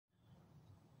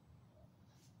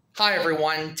Hi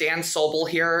everyone, Dan Sobel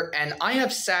here, and I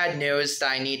have sad news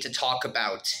that I need to talk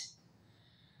about.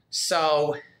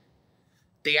 So,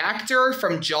 the actor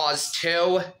from Jaws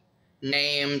 2,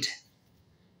 named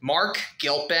Marc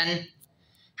Gilpin,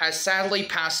 has sadly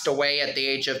passed away at the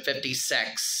age of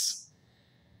 56.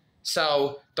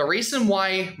 So, the reason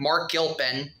why Marc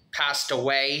Gilpin passed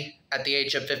away at the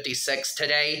age of 56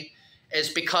 today is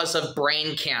because of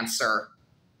brain cancer.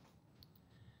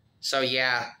 So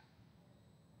yeah.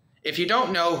 If you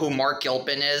don't know who Marc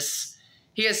Gilpin is,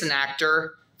 he is an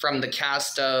actor from the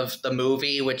cast of the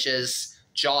movie, which is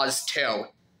Jaws 2.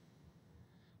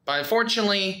 But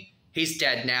unfortunately, he's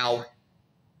dead now.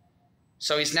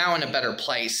 So he's now in a better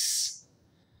place.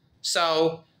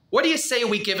 So, what do you say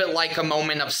we give it like a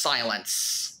moment of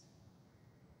silence?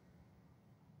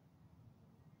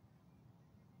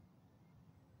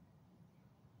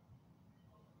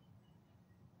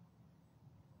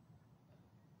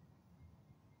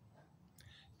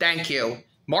 Thank you.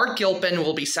 Marc Gilpin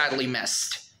will be sadly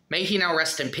missed. May he now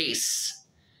rest in peace.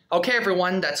 Okay,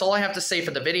 everyone, that's all I have to say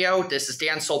for the video. This is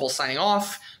Dan Sobel signing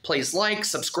off. Please like,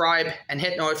 subscribe, and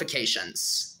hit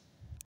notifications.